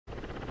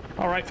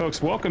All right,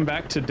 folks, welcome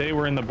back. Today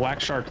we're in the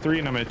Black Shark 3,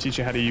 and I'm going to teach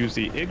you how to use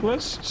the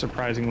Iglas.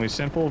 Surprisingly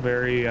simple,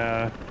 very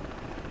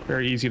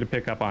easy to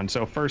pick up on.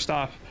 So first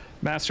off,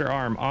 master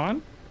arm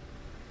on.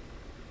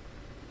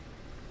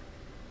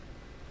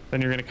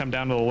 Then you're going to come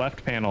down to the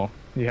left panel.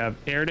 You have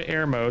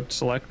air-to-air mode,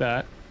 select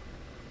that.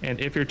 And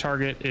if your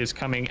target is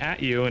coming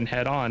at you and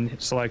head-on,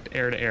 select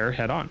air-to-air,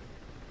 head-on.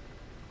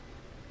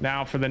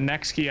 Now for the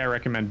next key, I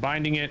recommend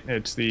binding it.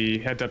 It's the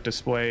heads-up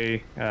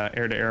display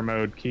air-to-air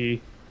mode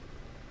key.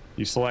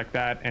 You select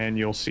that and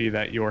you'll see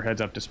that your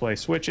heads-up display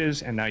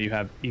switches, and now you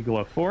have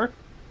Igla 4.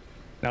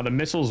 Now the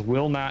missiles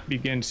will not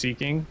begin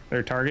seeking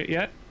their target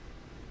yet.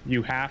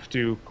 You have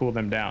to cool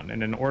them down,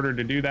 and in order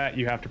to do that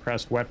you have to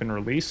press weapon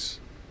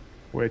release,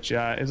 which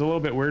is a little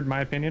bit weird in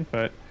my opinion,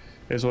 but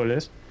is what it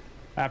is.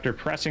 After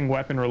pressing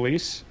weapon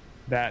release,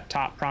 that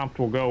top prompt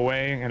will go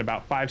away, and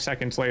about 5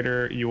 seconds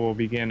later you will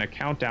begin a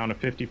countdown of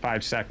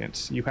 55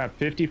 seconds. You have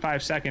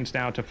 55 seconds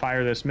now to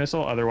fire this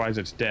missile, otherwise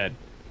it's dead.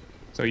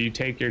 So you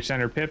take your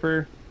center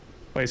pipper,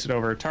 place it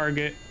over a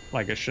target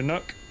like a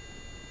Chinook.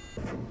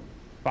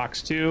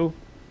 Box 2.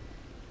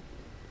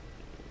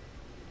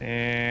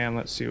 And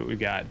let's see what we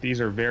got.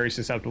 These are very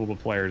susceptible to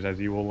flares, as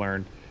you will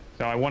learn.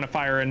 So I want to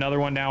fire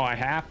another one now. I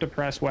have to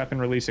press weapon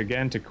release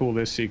again to cool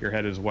this seeker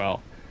head as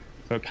well.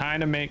 So it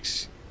kind of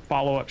makes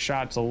follow-up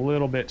shots a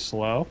little bit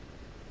slow.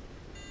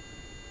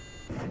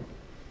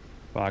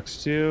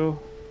 Box 2.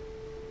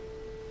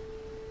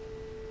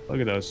 Look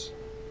at those.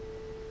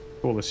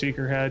 Cool the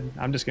seeker head.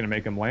 I'm just going to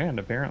make them land,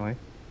 apparently.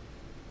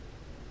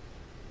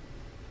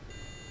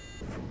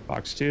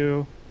 Box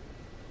 2.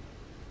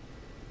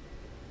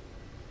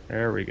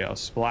 There we go.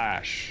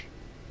 Splash.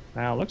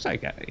 Now, it looks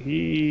like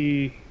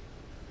he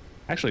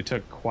actually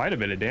took quite a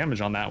bit of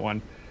damage on that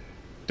one.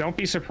 Don't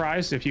be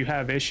surprised if you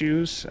have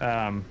issues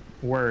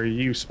where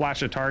you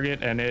splash a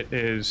target and it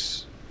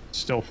is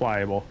still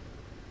flyable.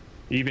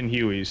 Even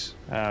Hueys.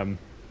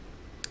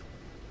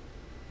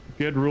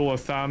 Good rule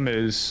of thumb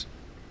is,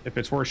 if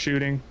it's worth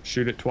shooting,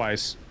 shoot it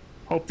twice.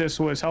 Hope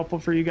this was helpful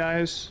for you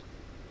guys.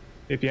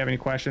 If you have any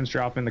questions,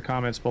 drop in the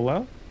comments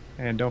below.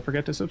 And don't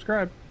forget to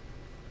subscribe.